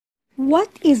What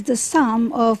is the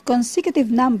sum of consecutive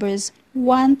numbers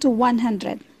 1 to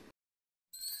 100?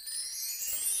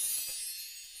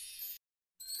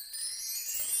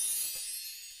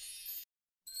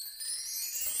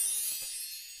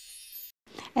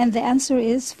 And the answer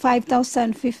is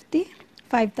 5,050,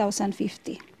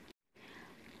 5,050.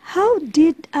 How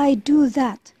did I do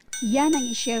that? Yan ang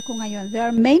i-share ko ngayon. There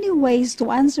are many ways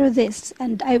to answer this,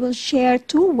 and I will share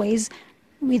 2 ways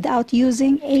without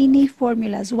using any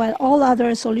formulas, while all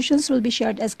other solutions will be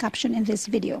shared as caption in this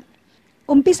video.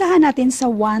 Umpisahan natin sa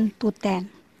 1 to 10.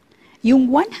 Yung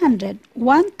 100,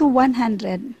 1 to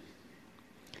 100,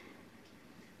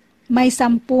 may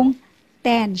 10 10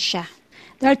 siya.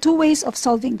 There are 2 ways of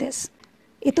solving this.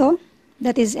 Ito,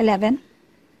 that is 11.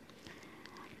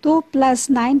 2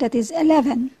 plus 9, that is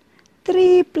 11.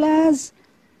 3 plus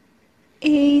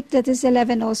 8, that is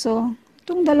 11 also.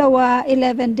 Itong dalawa,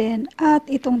 11 din. At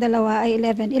itong dalawa ay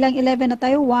 11. Ilang 11 na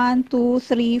tayo? 1, 2,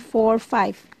 3, 4,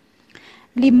 5.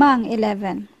 Limang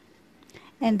 11.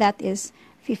 And that is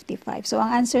 55. So,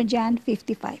 ang answer dyan,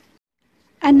 55.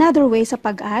 Another way sa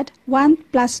pag-add,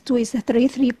 1 plus 2 is 3,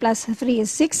 3 plus 3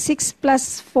 is 6, 6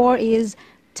 plus 4 is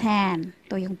 10.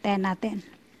 Ito yung 10 natin.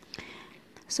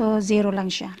 So, 0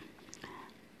 lang siya.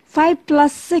 5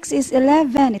 plus 6 is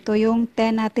 11. Ito yung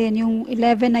 10 natin. Yung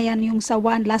 11 na yan, yung sa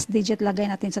 1, last digit,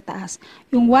 lagay natin sa taas.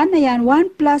 Yung 1 na yan,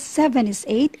 1 plus 7 is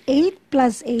 8. 8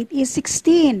 plus 8 is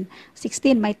 16.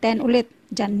 16, may 10 ulit.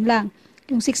 Diyan lang.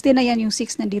 Yung 16 na yan, yung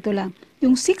 6 nandito lang.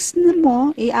 Yung 6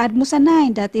 mo, i-add mo sa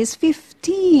 9. That is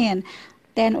 15.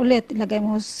 10 ulit. Ilagay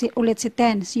mo ulit si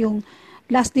 10. Yung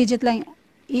last digit lang,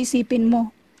 isipin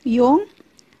mo. Yung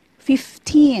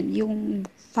 15. Yung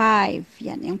 5.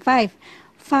 Yan, yung 5.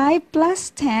 5 plus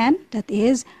 10, that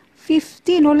is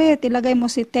 15 ulit. Ilagay mo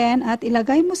si 10 at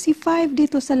ilagay mo si 5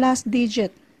 dito sa last digit.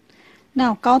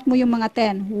 Now, count mo yung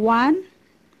mga 10. 1,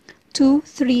 2,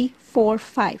 3, 4,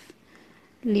 5.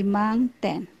 5,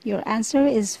 10. Your answer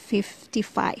is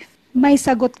 55. May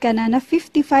sagot ka na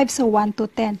 55 sa 1 to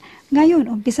 10. Ngayon,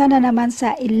 umpisa na naman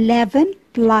sa 11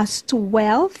 plus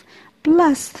 12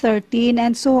 plus 13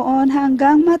 and so on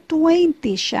hanggang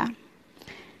ma-20 siya.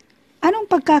 Anong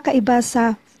pagkakaiba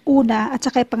sa una at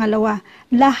saka pangalawa?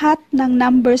 Lahat ng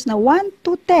numbers na 1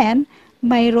 to 10,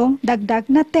 mayroong dagdag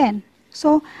na 10.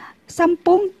 So, 10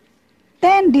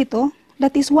 dito,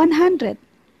 that is 100.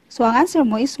 So, ang answer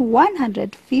mo is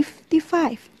 155.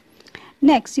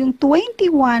 Next, yung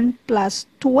 21 plus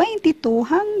 22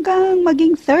 hanggang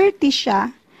maging 30 siya,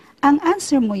 ang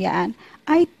answer mo yan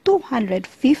ay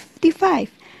 255.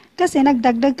 Kasi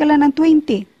nagdagdag ka lang ng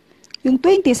 20. Yung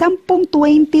 20, 10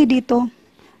 20 dito.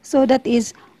 So, that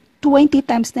is 20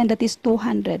 times 10, that is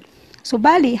 200. So,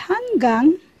 bali,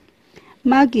 hanggang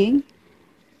maging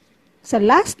sa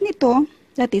last nito,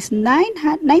 that is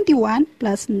 91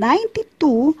 plus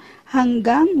 92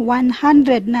 hanggang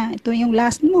 100 na. Ito yung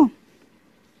last mo.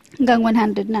 Hanggang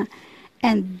 100 na.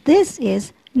 And this is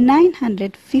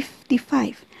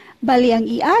 955. Bali, ang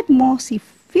i-add mo si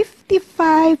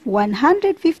 55,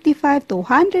 155,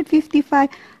 255,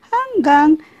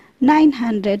 hanggang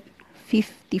 955.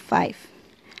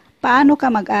 Paano ka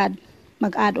mag-add?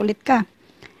 Mag-add ulit ka.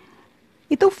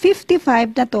 Ito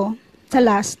 55 na to, sa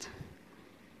last,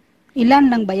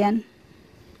 ilan lang ba yan?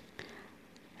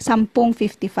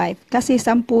 10-55. Kasi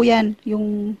 10 yan,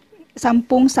 yung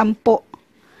 10-10.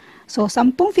 So,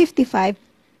 10-55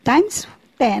 times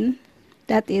 10,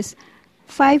 that is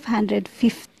 550.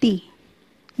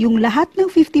 Yung lahat ng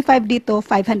 55 dito,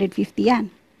 550 yan.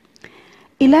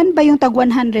 Ilan ba yung tag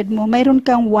 100 mo? Mayroon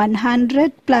kang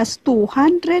 100 plus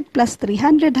 200 plus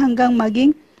 300 hanggang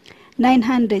maging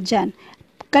 900 dyan.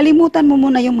 Kalimutan mo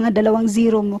muna yung mga dalawang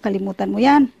zero mo. Kalimutan mo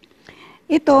yan.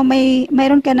 Ito,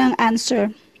 mayroon ka ng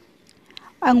answer.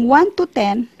 Ang 1 to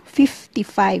 10,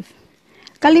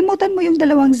 55. Kalimutan mo yung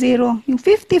dalawang zero. Yung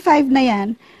 55 na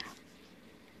yan,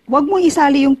 wag mong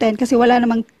isali yung 10 kasi wala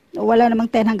namang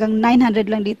 10 hanggang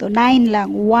 900 lang dito. 9 lang.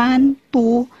 1,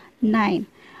 2, 9.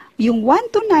 Yung 1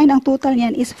 to 9, ang total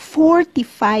niyan is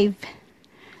 45.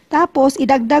 Tapos,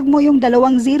 idagdag mo yung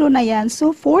dalawang zero na yan, so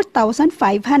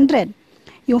 4,500.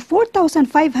 Yung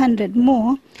 4,500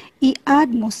 mo,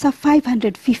 i-add mo sa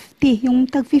 550. Yung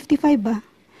tag 55 ba?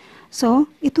 So,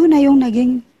 ito na yung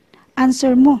naging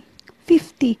answer mo.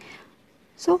 50.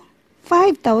 So,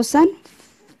 5,500.